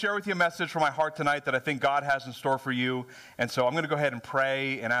Share with you a message from my heart tonight that I think God has in store for you. And so I'm going to go ahead and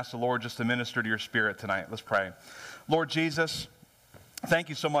pray and ask the Lord just to minister to your spirit tonight. Let's pray. Lord Jesus, thank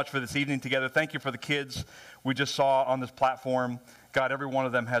you so much for this evening together. Thank you for the kids we just saw on this platform. God, every one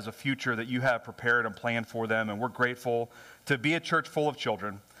of them has a future that you have prepared and planned for them, and we're grateful to be a church full of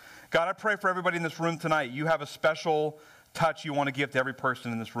children. God, I pray for everybody in this room tonight. You have a special touch you want to give to every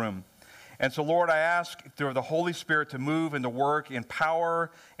person in this room. And so, Lord, I ask through the Holy Spirit to move and to work in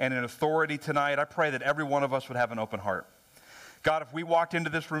power and in authority tonight. I pray that every one of us would have an open heart. God, if we walked into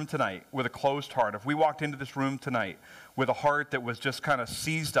this room tonight with a closed heart, if we walked into this room tonight with a heart that was just kind of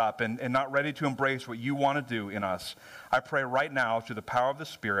seized up and not ready to embrace what you want to do in us, I pray right now through the power of the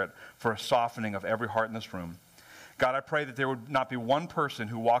Spirit for a softening of every heart in this room. God, I pray that there would not be one person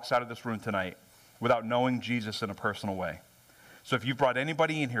who walks out of this room tonight without knowing Jesus in a personal way. So if you've brought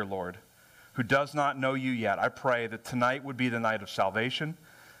anybody in here, Lord, who does not know you yet, I pray that tonight would be the night of salvation,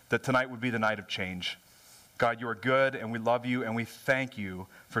 that tonight would be the night of change. God, you are good, and we love you, and we thank you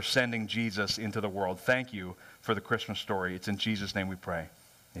for sending Jesus into the world. Thank you for the Christmas story. It's in Jesus' name we pray.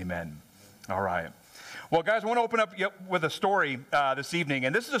 Amen. All right. Well, guys, I want to open up with a story this evening.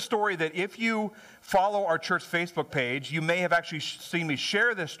 And this is a story that if you follow our church Facebook page, you may have actually seen me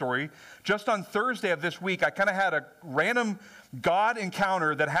share this story. Just on Thursday of this week, I kind of had a random God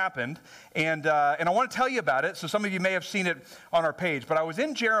encounter that happened. And I want to tell you about it. So some of you may have seen it on our page. But I was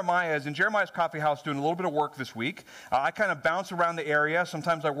in Jeremiah's Coffee House doing a little bit of work this week. I kind of bounce around the area.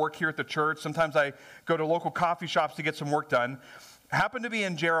 Sometimes I work here at the church. Sometimes I go to local coffee shops to get some work done. Happened to be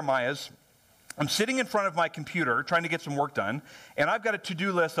in Jeremiah's. I'm sitting in front of my computer trying to get some work done, and I've got a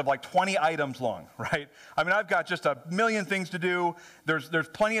to-do list of like 20 items long, right? I mean, I've got just a million things to do. There's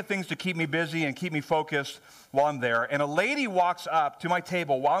plenty of things to keep me busy and keep me focused while I'm there. And a lady walks up to my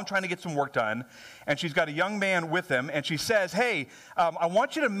table while I'm trying to get some work done, and she's got a young man with him, and she says, hey, I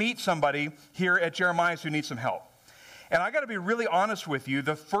want you to meet somebody here at Jeremiah's who needs some help. And I got to be really honest with you,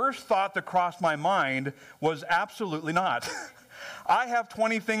 the first thought that crossed my mind was absolutely not. I have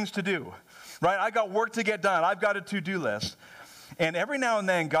 20 things to do. Right? I got work to get done. I've got a to-do list. And every now and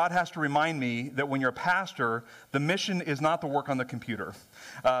then, God has to remind me that when you're a pastor, the mission is not the work on the computer.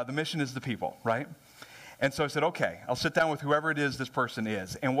 The mission is the people, right? And so I said, okay, I'll sit down with whoever it is this person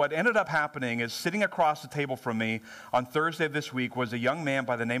is. And what ended up happening is sitting across the table from me on Thursday of this week was a young man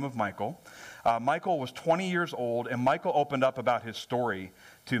by the name of Michael. Michael was 20 years old, and Michael opened up about his story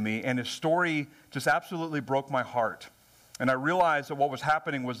to me. And his story just absolutely broke my heart. And I realized that what was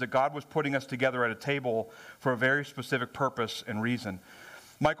happening was that God was putting us together at a table for a very specific purpose and reason.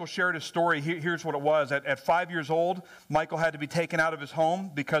 Michael shared his story. Here's what it was. At 5 years old, Michael had to be taken out of his home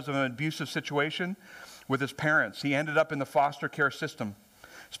because of an abusive situation with his parents. He ended up in the foster care system,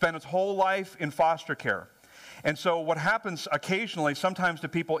 spent his whole life in foster care. And so what happens occasionally, sometimes to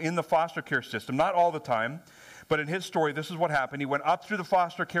people in the foster care system, not all the time, but in his story, this is what happened. He went up through the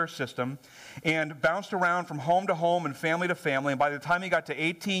foster care system and bounced around from home to home and family to family. And by the time he got to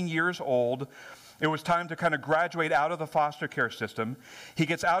 18 years old, it was time to kind of graduate out of the foster care system. He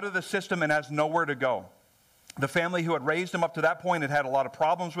gets out of the system and has nowhere to go. The family who had raised him up to that point had had a lot of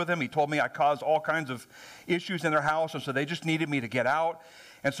problems with him. He told me I caused all kinds of issues in their house, and so they just needed me to get out.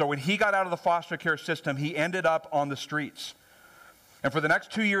 And so when he got out of the foster care system, he ended up on the streets. And for the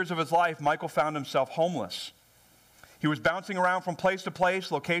next 2 years of his life, Michael found himself homeless. He was bouncing around from place to place,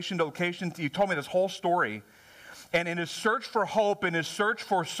 location to location. He told me this whole story. And in his search for hope, in his search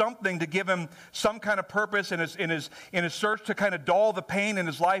for something to give him some kind of purpose, in his search to kind of dull the pain in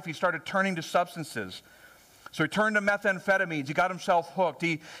his life, he started turning to substances. So he turned to methamphetamines. He got himself hooked.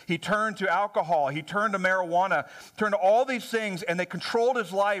 He turned to alcohol. He turned to marijuana. Turned to all these things, and they controlled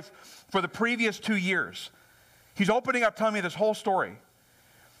his life for the previous 2 years. He's opening up, telling me this whole story.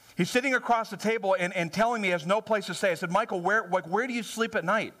 He's sitting across the table and telling me he has no place to stay. I said, Michael, where do you sleep at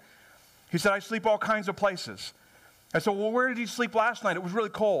night? He said, I sleep all kinds of places. I said, well, where did you sleep last night? It was really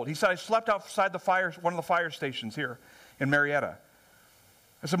cold. He said, I slept outside one of the fire stations here in Marietta.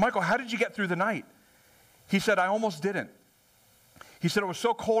 I said, Michael, how did you get through the night? He said, I almost didn't. He said, it was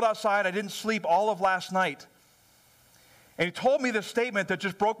so cold outside, I didn't sleep all of last night. And he told me this statement that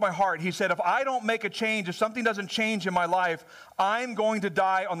just broke my heart. He said, if I don't make a change, if something doesn't change in my life, I'm going to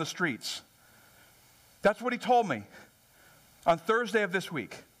die on the streets. That's what he told me on Thursday of this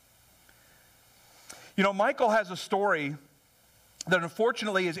week. You know, Michael has a story that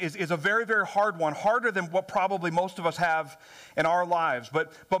unfortunately is a very, very hard one, harder than what probably most of us have in our lives.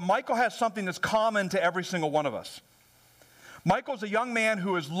 But Michael has something that's common to every single one of us. Michael's a young man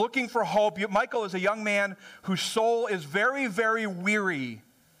who is looking for hope. Michael is a young man whose soul is very, very weary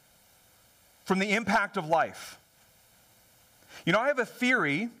from the impact of life. You know, I have a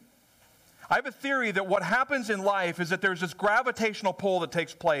theory that what happens in life is that there's this gravitational pull that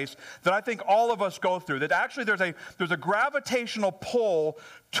takes place that I think all of us go through. That actually there's a gravitational pull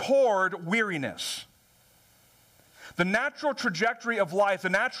toward weariness. The natural trajectory of life, the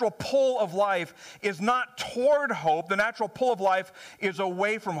natural pull of life is not toward hope. The natural pull of life is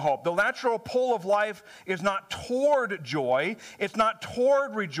away from hope. The natural pull of life is not toward joy. It's not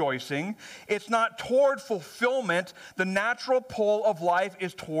toward rejoicing. It's not toward fulfillment. The natural pull of life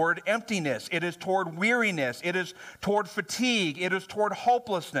is toward emptiness. It is toward weariness. It is toward fatigue. It is toward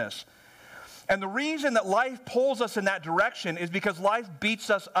hopelessness. And the reason that life pulls us in that direction is because life beats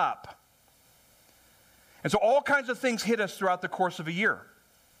us up. And so all kinds of things hit us throughout the course of a year,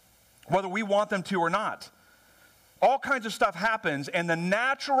 whether we want them to or not. All kinds of stuff happens, and the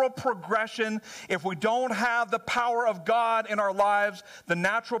natural progression, if we don't have the power of God in our lives, the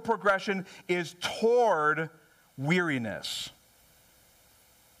natural progression is toward weariness.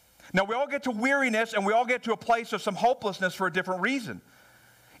 Now, we all get to weariness, and we all get to a place of some hopelessness for a different reason.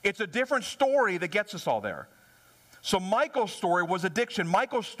 It's a different story that gets us all there. So Michael's story was addiction.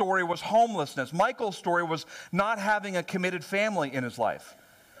 Michael's story was homelessness. Michael's story was not having a committed family in his life.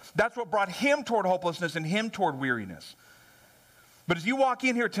 That's what brought him toward hopelessness and him toward weariness. But as you walk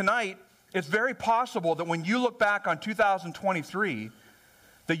in here tonight, it's very possible that when you look back on 2023,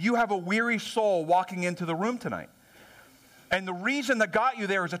 that you have a weary soul walking into the room tonight. And the reason that got you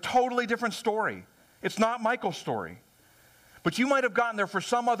there is a totally different story. It's not Michael's story. But you might have gotten there for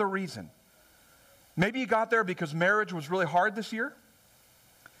some other reason. Maybe you got there because marriage was really hard this year.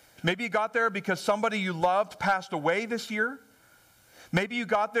 Maybe you got there because somebody you loved passed away this year. Maybe you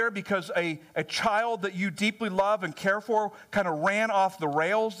got there because a child that you deeply love and care for kind of ran off the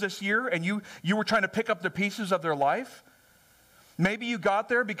rails this year and you were trying to pick up the pieces of their life. Maybe you got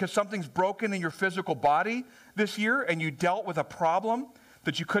there because something's broken in your physical body this year and you dealt with a problem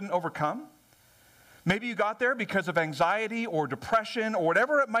that you couldn't overcome. Maybe you got there because of anxiety or depression or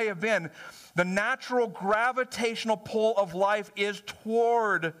whatever it may have been. The natural gravitational pull of life is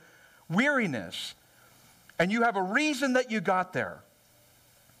toward weariness. And you have a reason that you got there.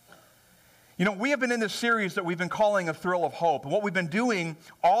 You know, we have been in this series that we've been calling A Thrill of Hope. And what we've been doing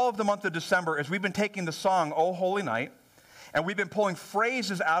all of the month of December is we've been taking the song, O Holy Night, and we've been pulling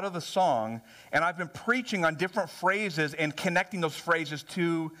phrases out of the song, and I've been preaching on different phrases and connecting those phrases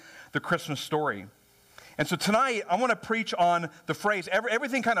to the Christmas story. And so tonight, I want to preach on the phrase,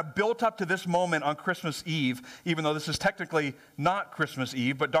 everything kind of built up to this moment on Christmas Eve, even though this is technically not Christmas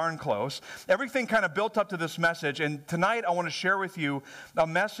Eve, but darn close. Everything kind of built up to this message, and tonight I want to share with you a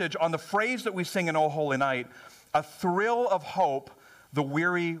message on the phrase that we sing in O Holy Night, a thrill of hope, the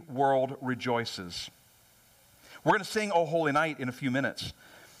weary world rejoices. We're going to sing O Holy Night in a few minutes.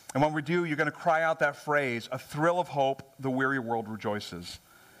 And when we do, you're going to cry out that phrase, a thrill of hope, the weary world rejoices.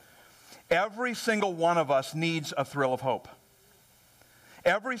 Every single one of us needs a thrill of hope.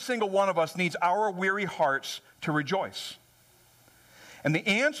 Every single one of us needs our weary hearts to rejoice. And the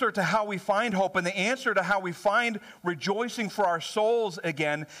answer to how we find hope and the answer to how we find rejoicing for our souls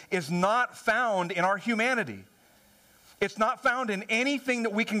again is not found in our humanity. It's not found in anything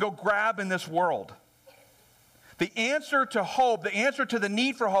that we can go grab in this world. The answer to hope, the answer to the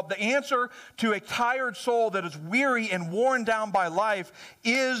need for hope, the answer to a tired soul that is weary and worn down by life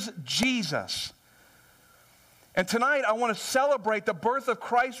is Jesus. And tonight I want to celebrate the birth of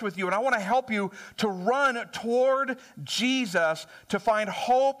Christ with you, and I want to help you to run toward Jesus to find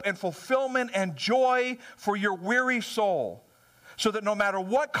hope and fulfillment and joy for your weary soul, so that no matter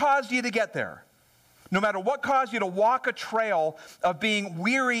what caused you to get there, no matter what caused you to walk a trail of being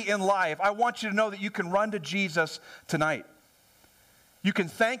weary in life, I want you to know that you can run to Jesus tonight. You can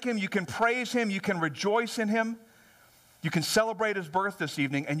thank Him, you can praise Him, you can rejoice in Him, you can celebrate His birth this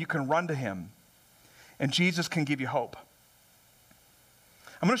evening, and you can run to Him. And Jesus can give you hope.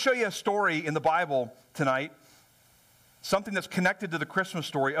 I'm going to show you a story in the Bible tonight, something that's connected to the Christmas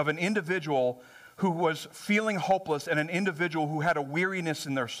story of an individual who was feeling hopeless and an individual who had a weariness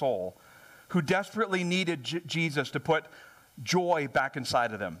in their soul, who desperately needed Jesus to put joy back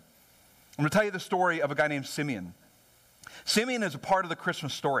inside of them. I'm going to tell you the story of a guy named Simeon. Simeon is a part of the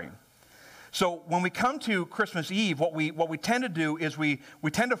Christmas story. So when we come to Christmas Eve, what we tend to do is we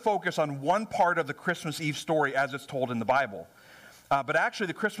tend to focus on one part of the Christmas Eve story as it's told in the Bible. But actually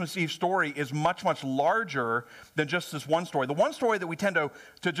the Christmas Eve story is much, much larger than just this one story. The one story that we tend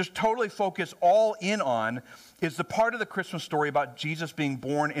to just totally focus all in on is the part of the Christmas story about Jesus being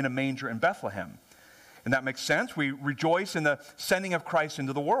born in a manger in Bethlehem. And that makes sense. We rejoice in the sending of Christ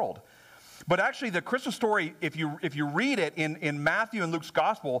into the world. But actually, the Christmas story, if you read it in Matthew and Luke's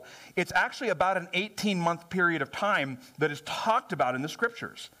gospel, it's actually about an 18-month period of time that is talked about in the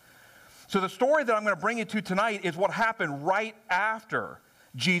scriptures. So the story that I'm going to bring you to tonight is what happened right after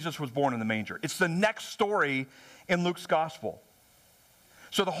Jesus was born in the manger. It's the next story in Luke's gospel.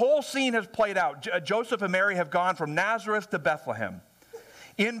 So the whole scene has played out. Joseph and Mary have gone from Nazareth to Bethlehem.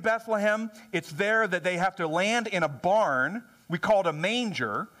 In Bethlehem, it's there that they have to land in a barn. We call it a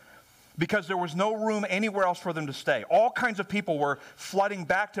manger, because there was no room anywhere else for them to stay. All kinds of people were flooding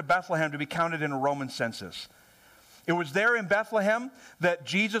back to Bethlehem to be counted in a Roman census. It was there in Bethlehem that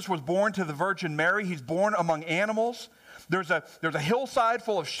Jesus was born to the Virgin Mary. He's born among animals. There's a hillside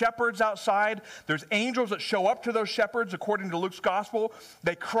full of shepherds outside. There's angels that show up to those shepherds, according to Luke's gospel.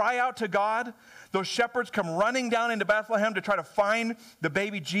 They cry out to God. Those shepherds come running down into Bethlehem to try to find the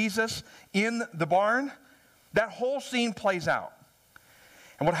baby Jesus in the barn. That whole scene plays out.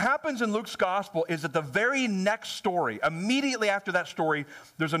 And what happens in Luke's gospel is that the very next story, immediately after that story,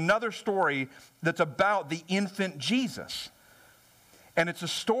 there's another story that's about the infant Jesus. And it's a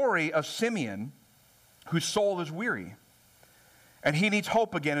story of Simeon, whose soul is weary. And he needs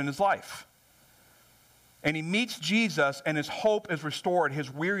hope again in his life. And he meets Jesus, and his hope is restored.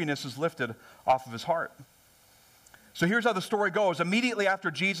 His weariness is lifted off of his heart. So here's how the story goes. Immediately after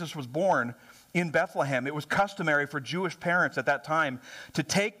Jesus was born in Bethlehem, it was customary for Jewish parents at that time to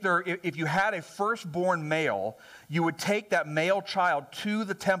take if you had a firstborn male, you would take that male child to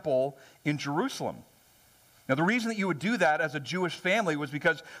the temple in Jerusalem. Now, the reason that you would do that as a Jewish family was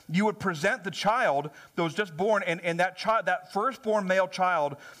because you would present the child that was just born, and that firstborn male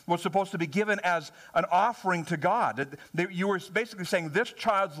child was supposed to be given as an offering to God. You were basically saying this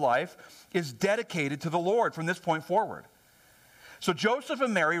child's life is dedicated to the Lord from this point forward. So Joseph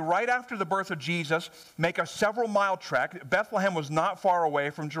and Mary, right after the birth of Jesus, make a several-mile trek. Bethlehem was not far away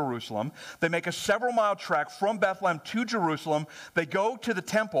from Jerusalem. They make a several-mile trek from Bethlehem to Jerusalem. They go to the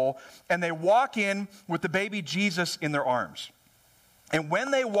temple, and they walk in with the baby Jesus in their arms. And when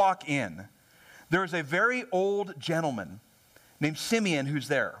they walk in, there's a very old gentleman named Simeon who's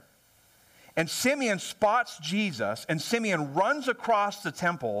there. And Simeon spots Jesus, and Simeon runs across the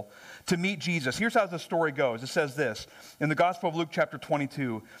temple to meet Jesus. Here's how the story goes. It says this, in the Gospel of Luke chapter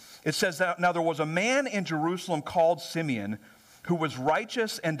 22, it says that, now there was a man in Jerusalem called Simeon who was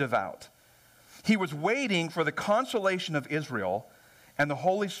righteous and devout. He was waiting for the consolation of Israel, and the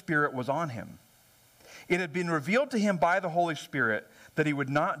Holy Spirit was on him. It had been revealed to him by the Holy Spirit that he would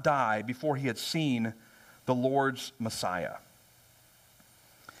not die before he had seen the Lord's Messiah.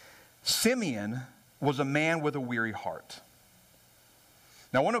 Simeon was a man with a weary heart.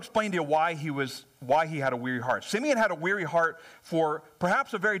 Now, I want to explain to you why he had a weary heart. Simeon had a weary heart for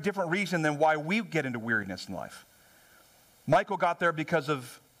perhaps a very different reason than why we get into weariness in life. Michael got there because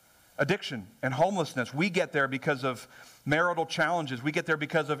of addiction and homelessness. We get there because of marital challenges. We get there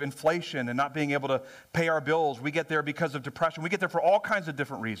because of inflation and not being able to pay our bills. We get there because of depression. We get there for all kinds of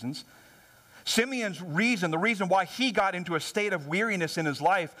different reasons. Simeon's reason, the reason why he got into a state of weariness in his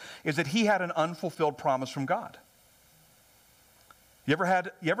life, is that he had an unfulfilled promise from God. You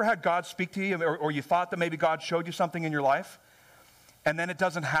ever had God speak to you, or you thought that maybe God showed you something in your life, and then it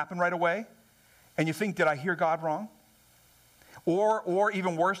doesn't happen right away, and you think, did I hear God wrong? Or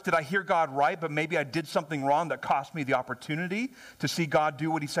even worse, did I hear God right, but maybe I did something wrong that cost me the opportunity to see God do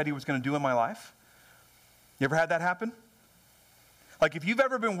what he said he was going to do in my life? You ever had that happen? Like, if you've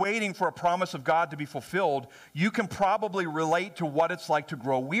ever been waiting for a promise of God to be fulfilled, you can probably relate to what it's like to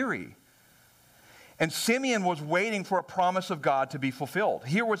grow weary. And Simeon was waiting for a promise of God to be fulfilled.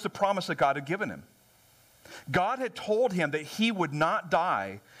 Here was the promise that God had given him. God had told him that he would not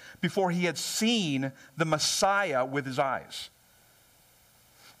die before he had seen the Messiah with his eyes.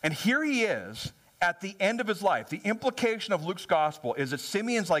 And here he is at the end of his life. The implication of Luke's gospel is that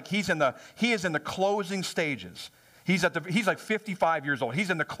Simeon's like, he is in the closing stages. He's like 55 years old.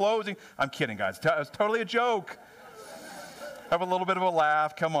 He's in the closing. I'm kidding, guys. It's totally a joke. Have a little bit of a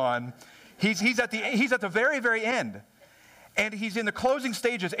laugh. Come on. He's at the very, very end. And he's in the closing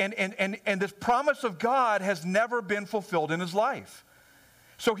stages. And this promise of God has never been fulfilled in his life.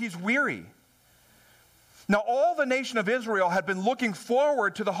 So he's weary. Now, all the nation of Israel had been looking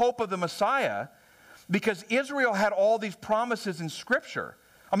forward to the hope of the Messiah because Israel had all these promises in Scripture.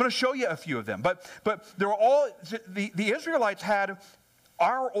 I'm going to show you a few of them. But they were all, the Israelites had,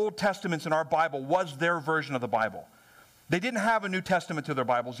 our Old Testaments in our Bible was their version of the Bible. They didn't have a New Testament to their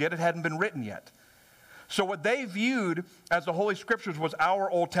Bibles yet. It hadn't been written yet. So what they viewed as the Holy Scriptures was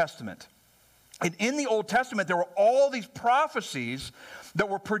our Old Testament. And in the Old Testament, there were all these prophecies that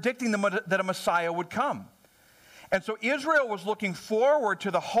were predicting that a Messiah would come. And so Israel was looking forward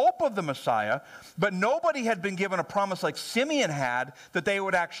to the hope of the Messiah, but nobody had been given a promise like Simeon had that they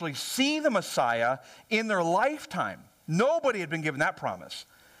would actually see the Messiah in their lifetime. Nobody had been given that promise.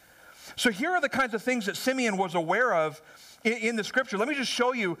 So here are the kinds of things that Simeon was aware of in the scripture. Let me just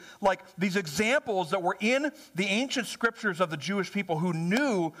show you like these examples that were in the ancient scriptures of the Jewish people who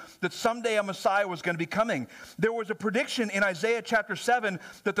knew that someday a Messiah was going to be coming. There was a prediction in Isaiah chapter 7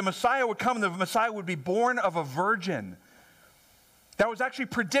 that the Messiah would come and the Messiah would be born of a virgin. That was actually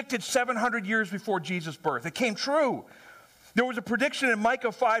predicted 700 years before Jesus' birth. It came true. There was a prediction in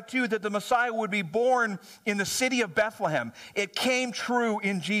Micah 5:2 that the Messiah would be born in the city of Bethlehem. It came true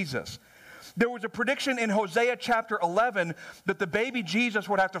in Jesus. There was a prediction in Hosea chapter 11 that the baby Jesus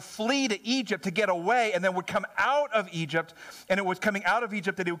would have to flee to Egypt to get away and then would come out of Egypt, and it was coming out of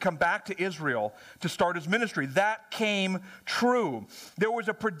Egypt that he would come back to Israel to start his ministry. That came true. There was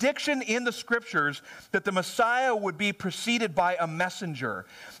a prediction in the scriptures that the Messiah would be preceded by a messenger.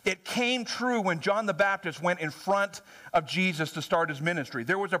 It came true when John the Baptist went in front of Jesus to start his ministry.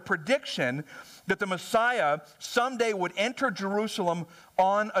 There was a prediction that the Messiah someday would enter Jerusalem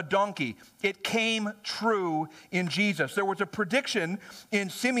on a donkey. It came true in Jesus. There was a prediction in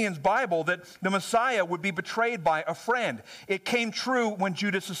Simeon's Bible that the Messiah would be betrayed by a friend. It came true when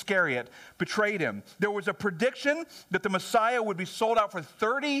Judas Iscariot betrayed him. There was a prediction that the Messiah would be sold out for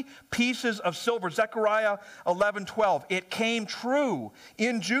 30 pieces of silver. Zechariah 11:12. It came true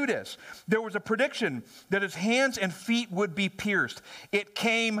in Judas. There was a prediction that his hands and feet would be pierced. It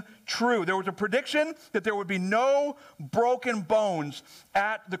came true. There was a prediction that there would be no broken bones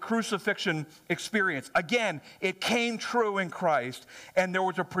at the crucifixion experience. Again, it came true in Christ. And there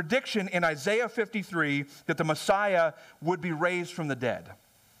was a prediction in Isaiah 53 that the Messiah would be raised from the dead.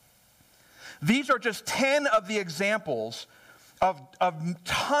 These are just 10 of the examples of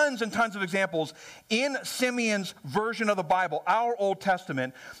tons and tons of examples in Simeon's version of the Bible, our Old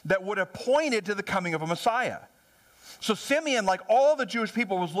Testament, that would have pointed to the coming of a Messiah. So Simeon, like all the Jewish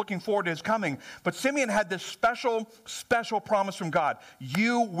people, was looking forward to his coming. But Simeon had this special promise from God.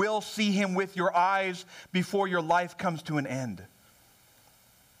 You will see him with your eyes before your life comes to an end.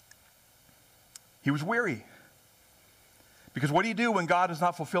 He was weary. Because what do you do when God is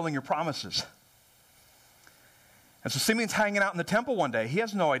not fulfilling your promises? And so Simeon's hanging out in the temple one day. He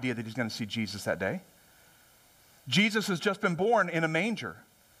has no idea that he's going to see Jesus that day. Jesus has just been born in a manger.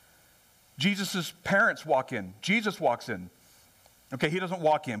 Jesus' parents walk in. Jesus walks in. Okay, he doesn't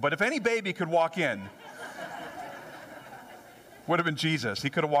walk in, but if any baby could walk in, would have been Jesus. He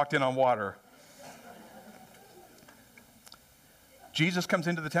could have walked in on water. Jesus comes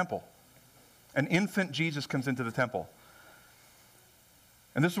into the temple. An infant Jesus comes into the temple.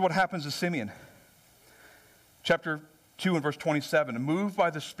 And this is what happens to Simeon. Chapter 2 and verse 27, moved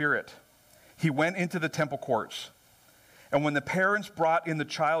by the Spirit, he went into the temple courts. And when the parents brought in the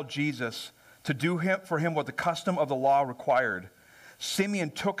child Jesus to do for him what the custom of the law required,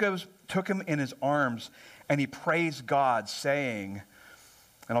 Simeon took him in his arms and he praised God, saying,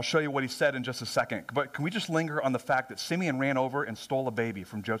 and I'll show you what he said in just a second, but can we just linger on the fact that Simeon ran over and stole a baby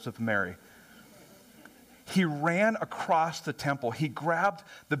from Joseph and Mary? He ran across the temple. He grabbed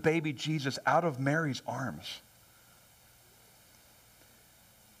the baby Jesus out of Mary's arms.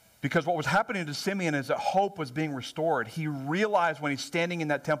 Because what was happening to Simeon is that hope was being restored. He realized when he's standing in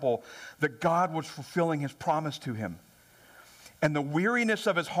that temple that God was fulfilling his promise to him. And the weariness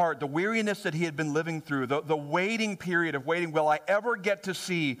of his heart, the weariness that he had been living through, the waiting period of waiting, will I ever get to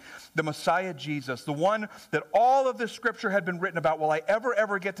see the Messiah Jesus, the one that all of this scripture had been written about, will I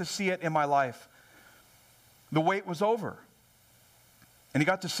ever get to see it in my life? The wait was over. And he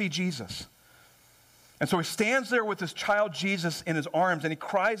got to see Jesus. And so he stands there with his child Jesus in his arms, and he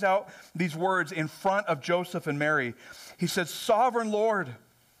cries out these words in front of Joseph and Mary. He says, "Sovereign Lord,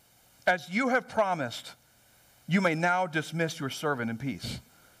 as you have promised, you may now dismiss your servant in peace.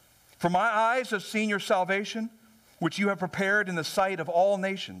 For my eyes have seen your salvation, which you have prepared in the sight of all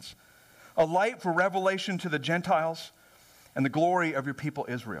nations, a light for revelation to the Gentiles and the glory of your people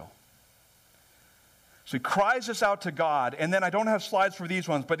Israel." So he cries this out to God, and then I don't have slides for these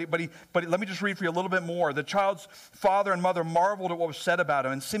ones, but let me just read for you a little bit more. The child's father and mother marveled at what was said about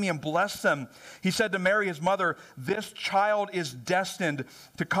him, and Simeon blessed them. He said to Mary, his mother, "This child is destined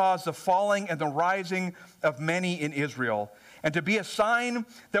to cause the falling and the rising of many in Israel, and to be a sign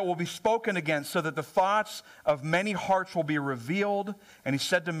that will be spoken against, so that the thoughts of many hearts will be revealed." And he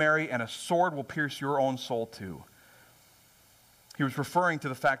said to Mary, "And a sword will pierce your own soul too." He was referring to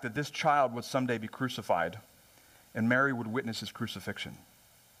the fact that this child would someday be crucified, and Mary would witness his crucifixion.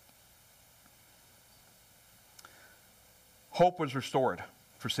 Hope was restored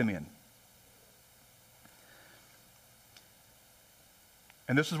for Simeon.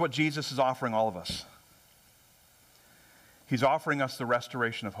 And this is what Jesus is offering all of us. He's offering us the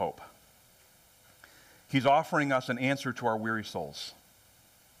restoration of hope. He's offering us an answer to our weary souls.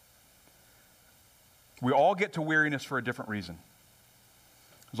 We all get to weariness for a different reason.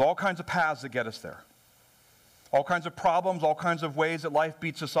 There's all kinds of paths that get us there. All kinds of problems, all kinds of ways that life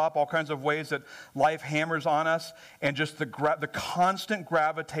beats us up, all kinds of ways that life hammers on us, and just the constant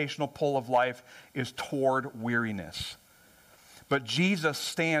gravitational pull of life is toward weariness. But Jesus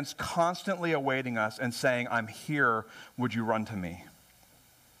stands constantly awaiting us and saying, I'm here, would you run to me?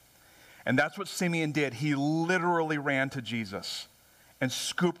 And that's what Simeon did. He literally ran to Jesus and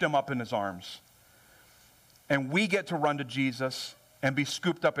scooped him up in his arms. And we get to run to Jesus and be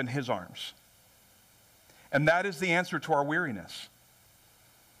scooped up in his arms. And that is the answer to our weariness.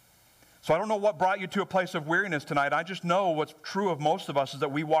 So I don't know what brought you to a place of weariness tonight. I just know what's true of most of us is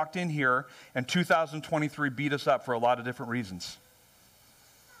that we walked in here and 2023 beat us up for a lot of different reasons.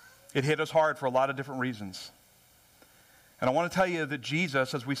 It hit us hard for a lot of different reasons. And I want to tell you that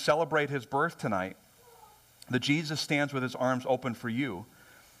Jesus, as we celebrate his birth tonight, that Jesus stands with his arms open for you,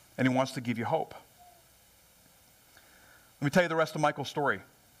 and he wants to give you hope. Let me tell you the rest of Michael's story.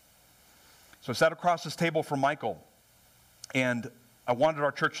 So I sat across this table from Michael, and I wanted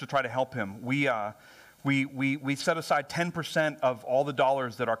our church to try to help him. We set aside 10% of all the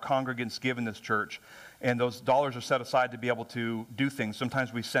dollars that our congregants give in this church, and those dollars are set aside to be able to do things.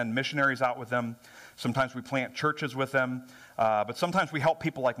 Sometimes we send missionaries out with them. Sometimes we plant churches with them. But sometimes we help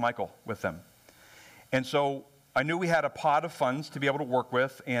people like Michael with them. And so I knew we had a pot of funds to be able to work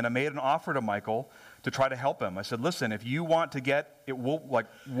with, and I made an offer to Michael to try to help him. I said, listen, if you want to get it,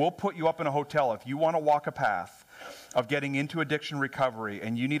 we'll put you up in a hotel. If you want to walk a path of getting into addiction recovery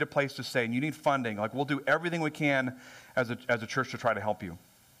and you need a place to stay and you need funding, we'll do everything we can as a church to try to help you.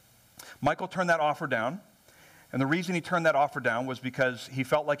 Michael turned that offer down. And the reason he turned that offer down was because he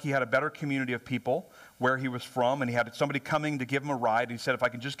felt like he had a better community of people where he was from, and he had somebody coming to give him a ride. And he said, if I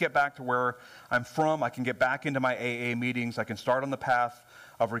can just get back to where I'm from, I can get back into my AA meetings, I can start on the path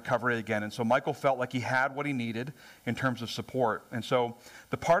of recovery again. And so Michael felt like he had what he needed in terms of support. And so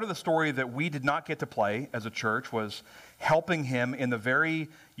the part of the story that we did not get to play as a church was helping him in the very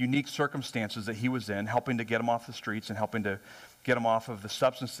unique circumstances that he was in, helping to get him off the streets and helping to get him off of the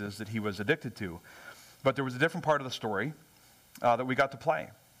substances that he was addicted to. But there was a different part of the story that we got to play.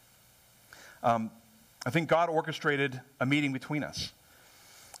 I think God orchestrated a meeting between us.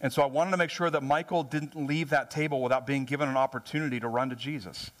 And so I wanted to make sure that Michael didn't leave that table without being given an opportunity to run to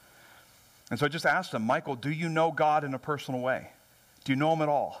Jesus. And so I just asked him, Michael, do you know God in a personal way? Do you know him at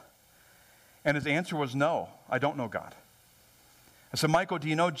all? And his answer was, no, I don't know God. I said, Michael, do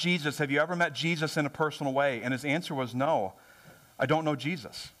you know Jesus? Have you ever met Jesus in a personal way? And his answer was, no, I don't know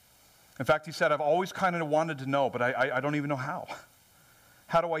Jesus. In fact, he said, I've always kind of wanted to know, but I don't even know how.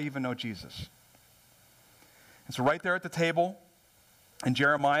 How do I even know Jesus? And so right there at the table in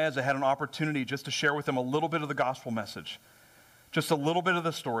Jeremiah, as I had an opportunity just to share with them a little bit of the gospel message, just a little bit of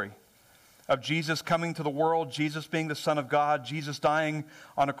the story of Jesus coming to the world, Jesus being the Son of God, Jesus dying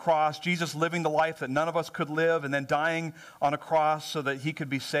on a cross, Jesus living the life that none of us could live, and then dying on a cross so that he could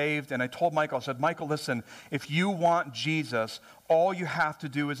be saved. And I told Michael, I said, Michael, listen, if you want Jesus, all you have to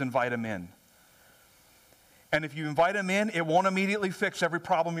do is invite him in. And if you invite him in, it won't immediately fix every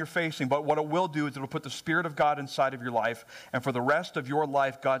problem you're facing, but what it will do is it will put the Spirit of God inside of your life, and for the rest of your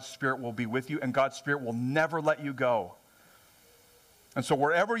life, God's Spirit will be with you, and God's Spirit will never let you go. And so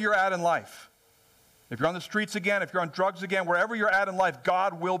wherever you're at in life, if you're on the streets again, if you're on drugs again, wherever you're at in life,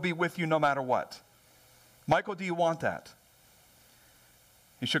 God will be with you no matter what. Michael, do you want that?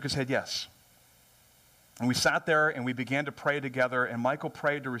 He shook his head, yes. And we sat there and we began to pray together, and Michael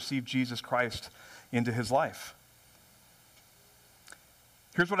prayed to receive Jesus Christ into his life.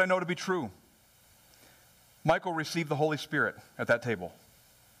 Here's what I know to be true. Michael received the Holy Spirit at that table.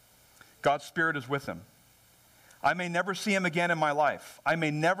 God's Spirit is with him. I may never see him again in my life. I may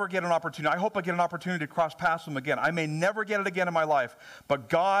never get an opportunity. I hope I get an opportunity to cross paths with him again. I may never get it again in my life, but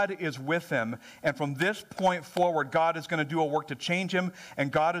God is with him. And from this point forward, God is going to do a work to change him,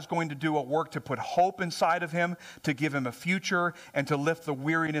 and God is going to do a work to put hope inside of him, to give him a future, and to lift the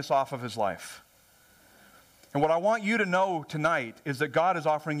weariness off of his life. And what I want you to know tonight is that God is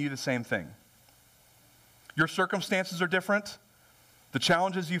offering you the same thing. Your circumstances are different. The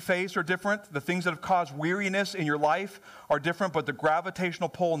challenges you face are different. The things that have caused weariness in your life are different, but the gravitational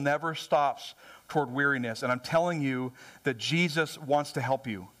pull never stops toward weariness. And I'm telling you that Jesus wants to help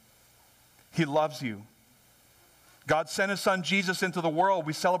you. He loves you. God sent his son Jesus into the world.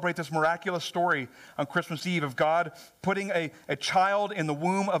 We celebrate this miraculous story on Christmas Eve of God putting a child in the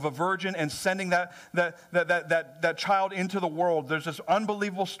womb of a virgin and sending that child into the world. There's this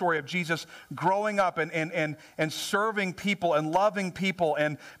unbelievable story of Jesus growing up and serving people and loving people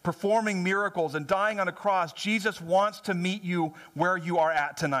and performing miracles and dying on a cross. Jesus wants to meet you where you are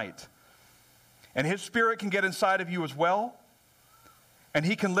at tonight. And his Spirit can get inside of you as well, and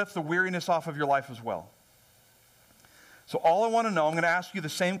he can lift the weariness off of your life as well. So all I want to know, I'm going to ask you the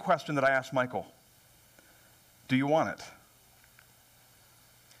same question that I asked Michael. Do you want it?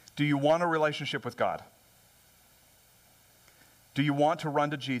 Do you want a relationship with God? Do you want to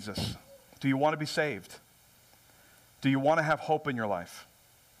run to Jesus? Do you want to be saved? Do you want to have hope in your life?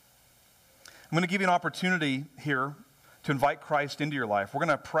 I'm going to give you an opportunity here to invite Christ into your life. We're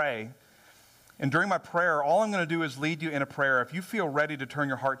going to pray. And during my prayer, all I'm going to do is lead you in a prayer. If you feel ready to turn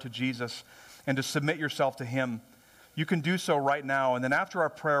your heart to Jesus and to submit yourself to him, you can do so right now. And then after our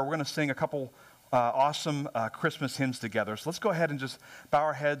prayer, we're going to sing a couple awesome Christmas hymns together. So let's go ahead and just bow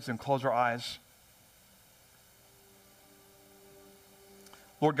our heads and close our eyes.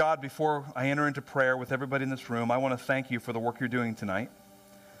 Lord God, before I enter into prayer with everybody in this room, I want to thank you for the work you're doing tonight.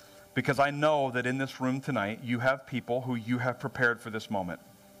 Because I know that in this room tonight, you have people who you have prepared for this moment.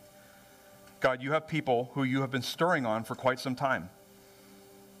 God, you have people who you have been stirring on for quite some time.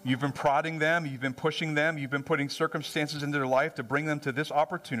 You've been prodding them, you've been pushing them, you've been putting circumstances into their life to bring them to this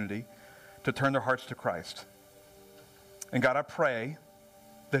opportunity to turn their hearts to Christ. And God, I pray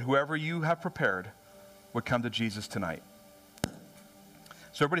that whoever you have prepared would come to Jesus tonight.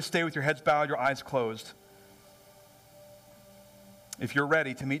 So everybody stay with your heads bowed, your eyes closed. If you're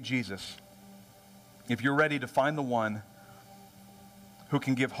ready to meet Jesus, if you're ready to find the one who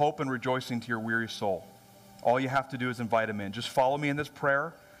can give hope and rejoicing to your weary soul, all you have to do is invite him in. Just follow me in this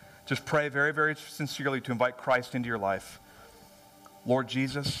prayer. Just pray very, very sincerely to invite Christ into your life. Lord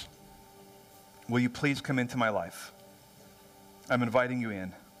Jesus, will you please come into my life? I'm inviting you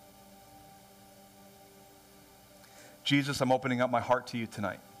in. Jesus, I'm opening up my heart to you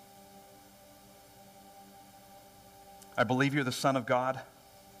tonight. I believe you're the Son of God.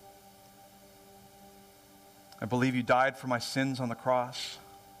 I believe you died for my sins on the cross.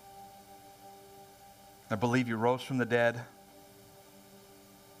 I believe you rose from the dead.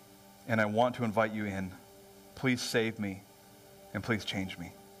 And I want to invite you in. Please save me and please change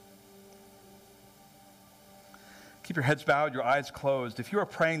me. Keep your heads bowed, your eyes closed. If you are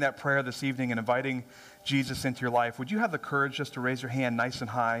praying that prayer this evening and inviting Jesus into your life, would you have the courage just to raise your hand nice and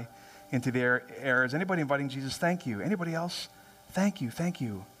high into the air? Is anybody inviting Jesus? Thank you. Anybody else? Thank you, thank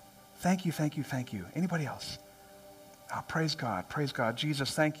you. Thank you, thank you, thank you. Anybody else? Oh, praise God, praise God.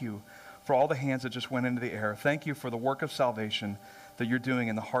 Jesus, thank you for all the hands that just went into the air. Thank you for the work of salvation that you're doing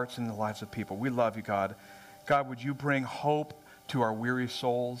in the hearts and the lives of people. We love you, God. God, would you bring hope to our weary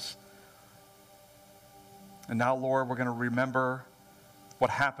souls? And now, Lord, we're going to remember what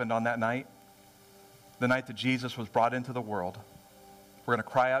happened on that night, the night that Jesus was brought into the world. We're going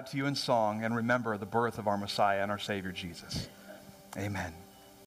to cry out to you in song and remember the birth of our Messiah and our Savior, Jesus. Amen.